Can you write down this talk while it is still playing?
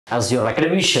as your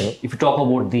academician, if you talk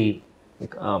about the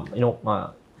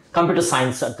computer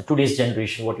science at the today's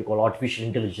generation, what you call artificial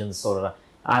intelligence or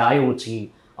IoT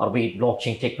or be it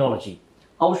blockchain technology,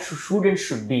 how students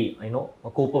should be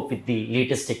cope up with the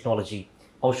latest technology?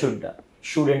 How should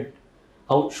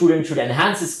students should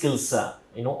enhance his skills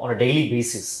on a daily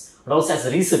basis? And also as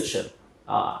a researcher,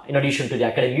 in addition to the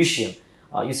academician,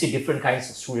 you see different kinds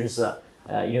of students.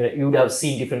 You would have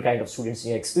seen different kinds of students in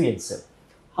your experience.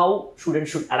 How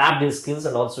students should adapt their skills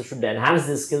and also should enhance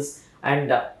their skills,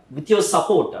 and with your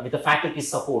support, with the faculty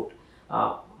support,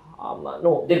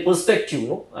 no, their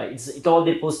perspective, it's all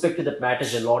their perspective that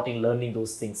matters a lot in learning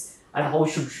those things. And how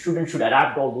should students should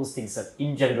adapt all those things, sir,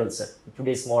 in general, sir, in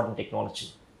today's modern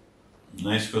technology?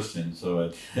 Nice question.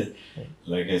 So,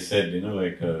 like I said,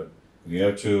 we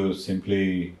have to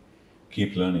simply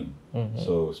keep learning.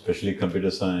 So, especially computer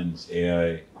science,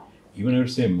 AI, even I would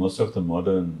say most of the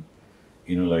modern,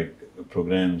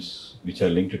 programs which are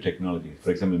linked to technology,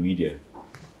 for example, media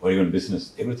or even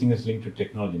business, everything is linked to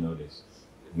technology nowadays.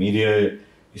 Media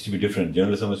used to be different,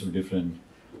 journalism used to be different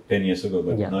 10 years ago,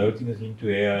 but now everything is linked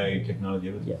to AI, technology,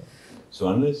 everything. So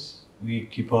unless we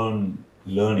keep on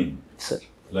learning,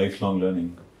 lifelong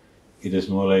learning, it is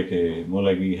more like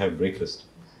we have breakfast.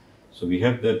 So we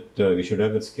have that, we should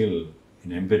have that skill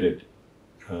embedded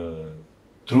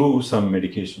through some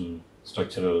educational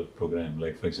structural program,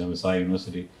 like for example, SAI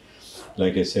University.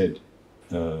 Like I said,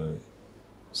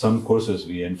 some courses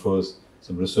we enforce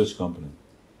some research component,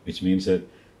 which means that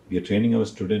we are training our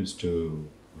students to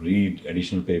read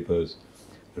additional papers,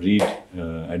 read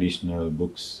additional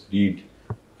books, read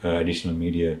additional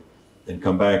media, then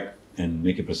come back and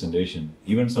make a presentation.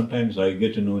 Even sometimes I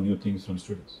get to know new things from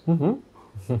students.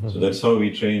 So that's how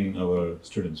we train our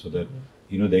students, so that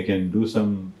they can do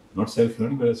some, not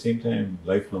self-learning, but at the same time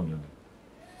lifelong learning.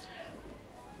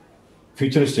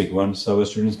 Futuristic, once our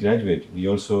students graduate, we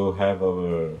also have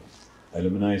our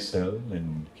alumni cell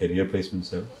and career placement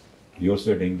cell. We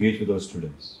also have to engage with our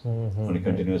students on a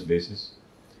continuous basis.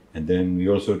 And then we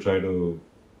also try to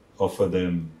offer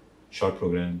them short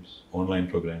programs, online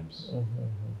programs,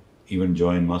 even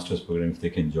join master's programs. They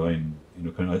can join,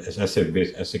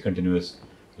 as a continuous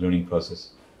learning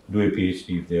process. Do a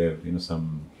PhD if they have,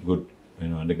 some good,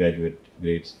 undergraduate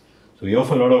grades. So we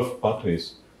offer a lot of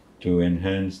pathways to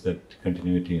enhance that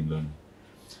continuity in learning.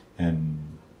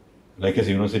 And like as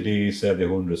universities have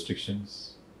their own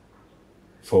restrictions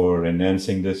for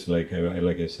enhancing this, like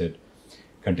I said,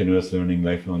 continuous learning,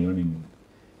 lifelong learning,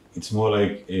 it's more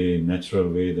like a natural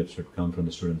way that should come from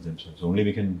the students themselves. Only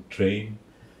we can train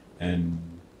and,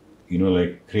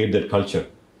 create that culture.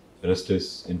 The rest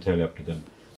is entirely up to them.